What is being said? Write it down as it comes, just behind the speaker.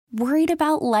Worried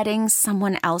about letting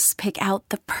someone else pick out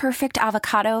the perfect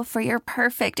avocado for your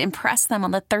perfect impress them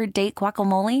on the third date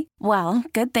guacamole? Well,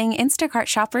 good thing Instacart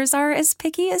shoppers are as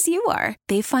picky as you are.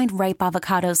 They find ripe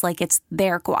avocados like it's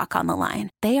their guac on the line.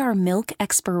 They are milk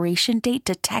expiration date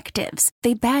detectives.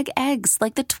 They bag eggs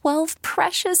like the 12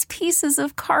 precious pieces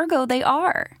of cargo they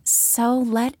are. So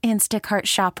let Instacart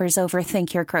shoppers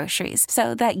overthink your groceries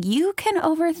so that you can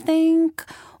overthink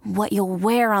what you'll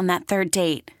wear on that third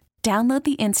date. Download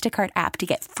the Instacart app to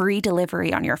get free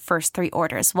delivery on your first 3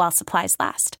 orders while supplies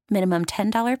last. Minimum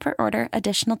 $10 per order.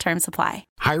 Additional terms apply.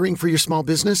 Hiring for your small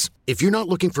business? If you're not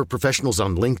looking for professionals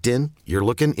on LinkedIn, you're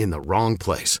looking in the wrong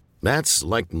place. That's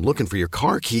like looking for your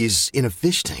car keys in a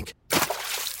fish tank.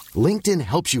 LinkedIn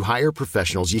helps you hire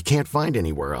professionals you can't find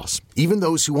anywhere else, even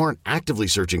those who aren't actively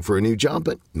searching for a new job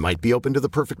but might be open to the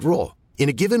perfect role. In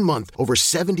a given month, over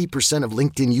 70% of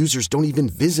LinkedIn users don't even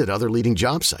visit other leading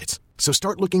job sites. So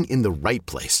start looking in the right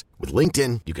place. With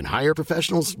LinkedIn, you can hire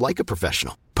professionals like a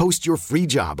professional. Post your free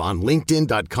job on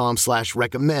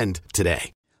linkedin.com/recommend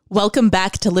today. Welcome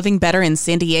back to Living Better in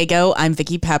San Diego. I'm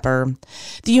Vicki Pepper.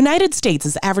 The United States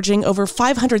is averaging over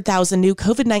 500,000 new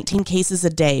COVID-19 cases a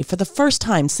day for the first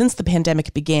time since the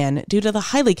pandemic began due to the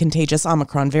highly contagious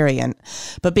Omicron variant.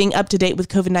 But being up to date with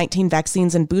COVID-19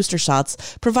 vaccines and booster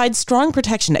shots provides strong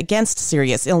protection against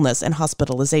serious illness and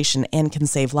hospitalization and can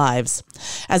save lives.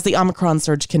 As the Omicron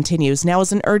surge continues, now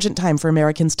is an urgent time for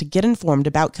Americans to get informed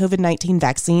about COVID-19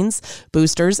 vaccines,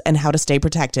 boosters, and how to stay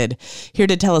protected. Here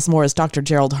to tell us more is Dr.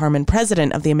 Gerald Harman,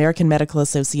 president of the American Medical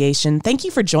Association. Thank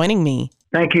you for joining me.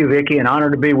 Thank you, Vicki. An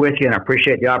honor to be with you, and I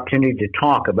appreciate the opportunity to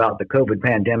talk about the COVID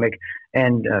pandemic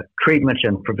and treatments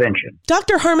and prevention.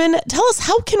 Dr. Harman, tell us,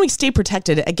 how can we stay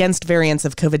protected against variants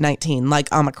of COVID-19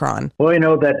 like Omicron? Well, you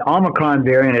know, that Omicron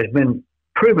variant has been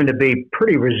proven to be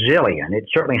pretty resilient.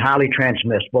 It's certainly highly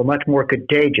transmissible, much more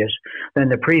contagious than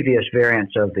the previous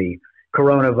variants of the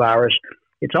coronavirus.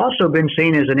 It's also been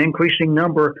seen as an increasing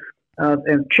number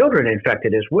and children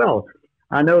infected as well.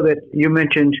 I know that you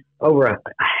mentioned over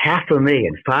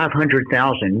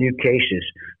 500,000 new cases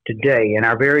today in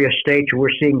our various states. We're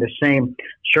seeing the same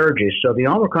surges. So the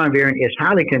Omicron variant is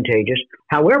highly contagious.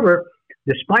 However,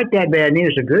 despite that bad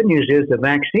news, the good news is the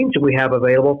vaccines that we have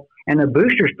available and the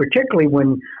boosters, particularly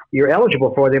when you're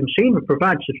eligible for them, seem to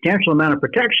provide substantial amount of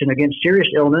protection against serious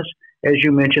illness, as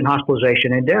you mentioned,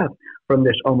 hospitalization and death from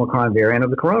this Omicron variant of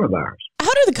the coronavirus.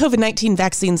 How do the COVID-19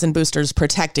 vaccines and boosters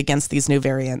protect against these new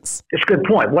variants? It's a good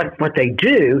point. What they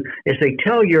do is they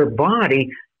tell your body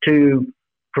to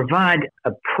provide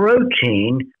a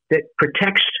protein that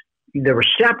protects the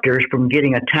receptors from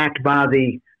getting attacked by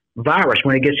the virus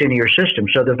when it gets into your system.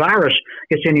 So the virus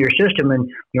gets into your system and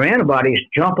your antibodies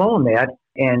jump on that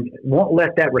and won't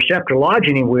let that receptor lodge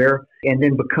anywhere and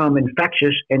then become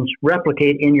infectious and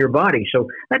replicate in your body. So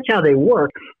that's how they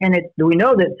work. And we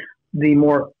know that the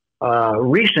more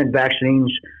recent vaccines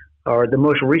or the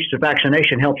most recent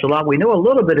vaccination helps a lot. We know a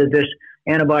little bit of this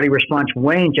antibody response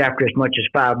wanes after as much as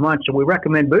 5 months. So we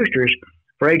recommend boosters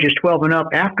for ages 12 and up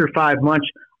after 5 months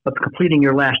of completing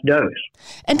your last dose.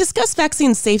 And discuss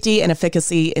vaccine safety and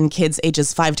efficacy in kids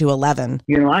ages 5 to 11.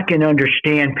 You know, I can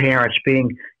understand parents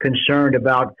being concerned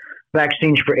about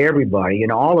vaccines for everybody. You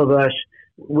know, all of us,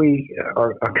 we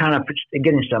are kind of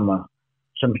getting some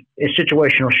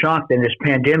situational shock that this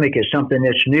pandemic is something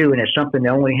that's new and it's something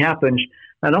that only happens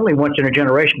not only once in a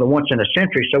generation, but once in a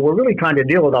century. So we're really trying to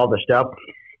deal with all this stuff.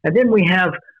 And then we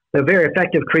have the very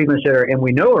effective treatments that and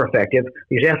we know are effective.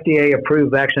 These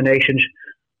FDA-approved vaccinations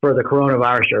for the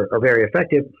coronavirus are very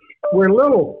effective. We're a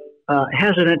little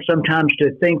hesitant sometimes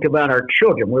to think about our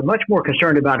children. We're much more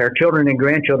concerned about our children and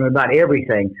grandchildren, about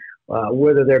everything,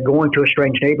 whether they're going to a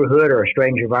strange neighborhood or a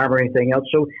strange environment or anything else.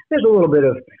 So there's a little bit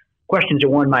of questions that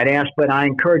one might ask, but I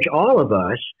encourage all of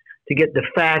us to get the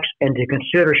facts and to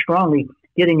consider strongly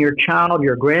getting your child,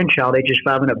 your grandchild, ages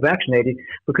 5 and up vaccinated,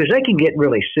 because they can get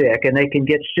really sick and they can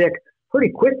get sick pretty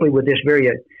quickly with this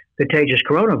very contagious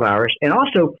coronavirus. And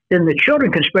also, then the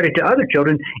children can spread it to other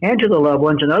children and to the loved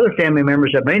ones and other family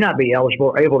members that may not be eligible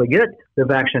or able to get the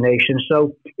vaccination.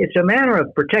 So it's a matter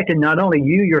of protecting not only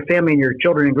you, your family, and your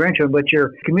children and grandchildren, but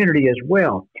your community as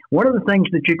well. One of the things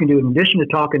that you can do, in addition to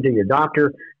talking to your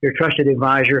doctor, your trusted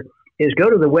advisor, is go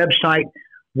to the website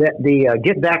that the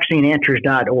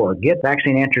getvaccineanswers.org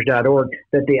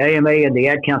that the AMA and the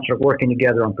Ad Council are working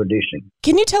together on producing.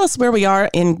 Can you tell us where we are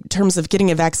in terms of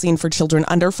getting a vaccine for children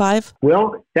under 5?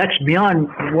 Well, that's beyond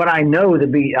what I know to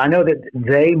be. I know that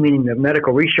they, meaning the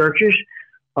medical researchers,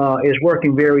 is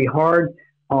working very hard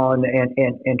on,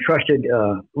 and trusted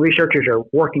researchers are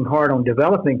working hard on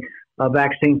developing a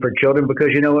vaccine for children,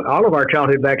 because, you know, all of our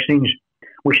childhood vaccines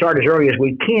we start as early as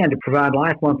we can to provide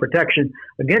lifelong protection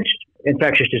against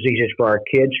infectious diseases for our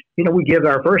kids. We give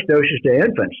our first doses to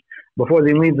infants before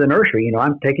they leave the nursery.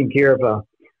 I'm taking care of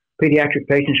pediatric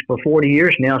patients for 40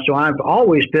 years now, so I've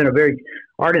always been a very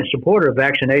ardent supporter of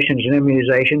vaccinations and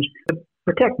immunizations to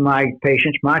protect my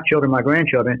patients, my children, my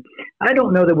grandchildren. I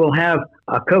don't know that we'll have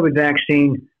a COVID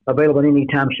vaccine available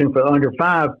anytime soon for under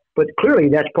 5, but clearly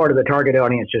that's part of the target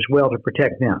audience as well to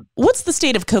protect them. What's the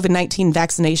state of COVID-19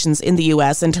 vaccinations in the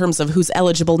U.S. in terms of who's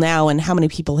eligible now and how many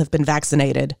people have been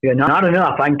vaccinated? Yeah, not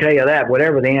enough. I can tell you that.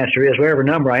 Whatever the answer is, whatever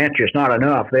number I answer, it's not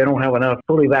enough. They don't have enough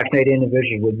fully vaccinated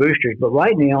individuals with boosters. But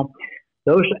right now,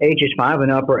 those ages 5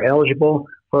 and up are eligible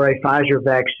for a Pfizer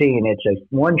vaccine. It's a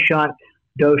one-shot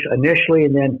dose initially,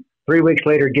 and then 3 weeks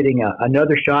later getting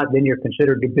another shot. Then you're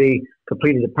considered to be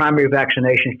completed the primary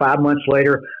vaccination. 5 months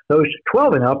later, those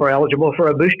 12 and up are eligible for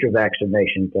a booster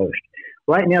vaccination dose.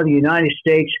 Right now, the United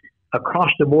States across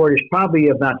the board is probably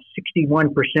about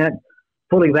 61%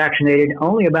 fully vaccinated.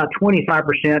 Only about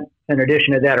 25% in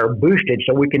addition to that are boosted,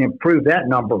 so we can improve that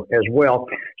number as well.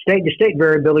 State to state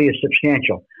variability is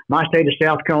substantial. My state of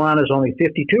South Carolina is only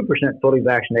 52% fully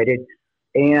vaccinated,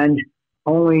 and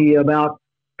only about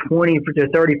 20 to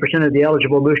 30% of the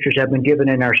eligible boosters have been given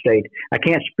in our state. I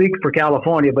can't speak for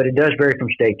California, but it does vary from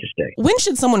state to state. When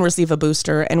should someone receive a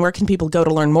booster, and where can people go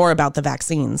to learn more about the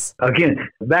vaccines? Again,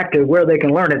 back to where they can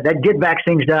learn it, that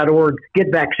getvaccines.org,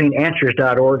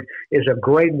 getvaccineanswers.org is a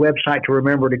great website to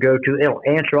remember to go to. It'll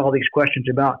answer all these questions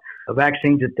about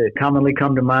vaccines that commonly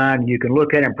come to mind. You can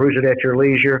look at it and peruse it at your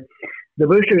leisure. The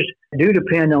boosters do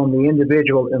depend on the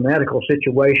individual and medical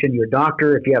situation. Your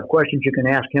doctor, if you have questions, you can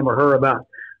ask him or her about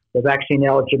the vaccine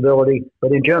eligibility.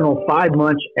 But in general, 5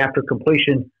 months after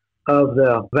completion of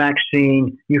the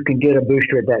vaccine, you can get a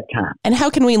booster at that time. And how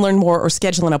can we learn more or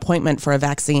schedule an appointment for a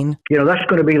vaccine? That's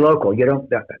going to be local.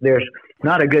 There's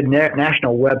not a good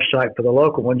national website for the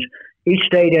local ones. Each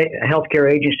state healthcare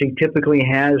agency typically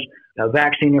has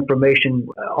vaccine information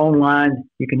online.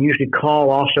 You can usually call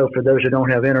also for those who don't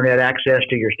have internet access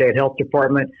to your state health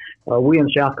department. We in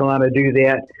South Carolina do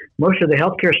that. Most of the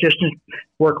healthcare systems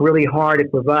work really hard at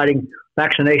providing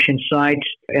vaccination sites.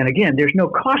 And again, there's no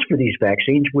cost for these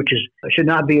vaccines, which should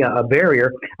not be a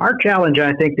barrier. Our challenge,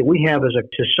 I think, that we have as a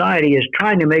society is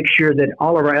trying to make sure that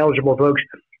all of our eligible folks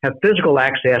have physical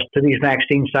access to these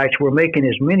vaccine sites. We're making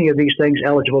as many of these things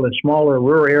eligible in smaller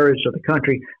rural areas of the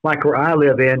country, like where I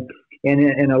live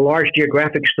in a large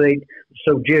geographic state,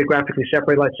 so geographically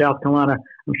separated like South Carolina.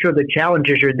 I'm sure the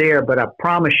challenges are there, but I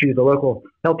promise you the local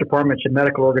health departments and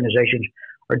medical organizations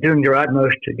are doing their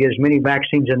utmost to get as many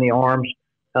vaccines in the arms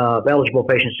of eligible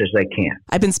patients as they can.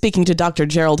 I've been speaking to Dr.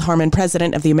 Gerald Harman,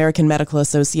 president of the American Medical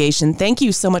Association. Thank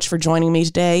you so much for joining me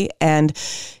today, and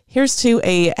here's to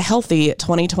a healthy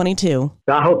 2022.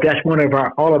 I hope that's one of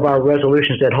all of our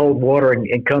resolutions that hold water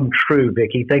and come true,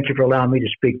 Vicki. Thank you for allowing me to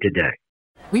speak today.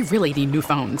 We really need new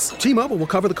phones. T-Mobile will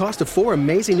cover the cost of 4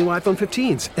 amazing new iPhone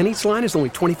 15s, and each line is only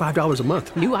 $25 a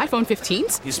month. New iPhone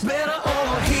 15s? It's better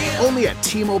over here. Only at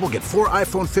T-Mobile, get 4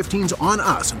 iPhone 15s on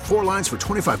us and 4 lines for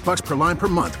 $25 per line per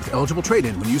month with eligible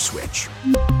trade-in when you switch.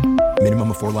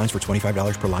 Minimum of 4 lines for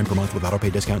 $25 per line per month with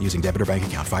autopay discount using debit or bank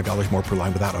account. $5 more per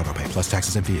line without autopay, plus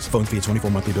taxes and fees. Phone fee at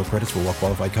 24 monthly bill credits for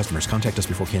well-qualified customers. Contact us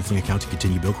before canceling account to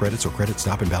continue bill credits or credit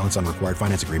stop and balance on required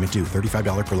finance agreement due.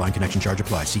 $35 per line connection charge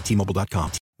applies. See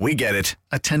T-Mobile.com. We get it.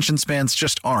 Attention spans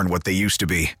just aren't what they used to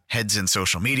be. Heads in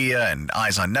social media and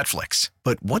eyes on Netflix.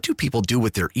 But what do people do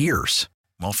with their ears?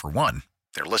 Well, for one,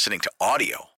 they're listening to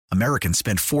audio. Americans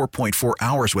spend 4.4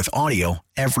 hours with audio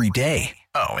every day.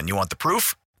 Oh, and you want the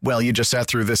proof? Well, you just sat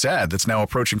through this ad that's now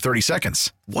approaching 30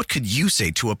 seconds. What could you say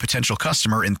to a potential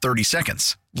customer in 30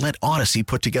 seconds? Let Odyssey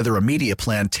put together a media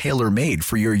plan tailor-made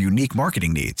for your unique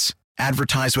marketing needs.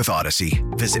 Advertise with Odyssey.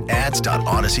 Visit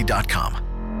ads.odyssey.com.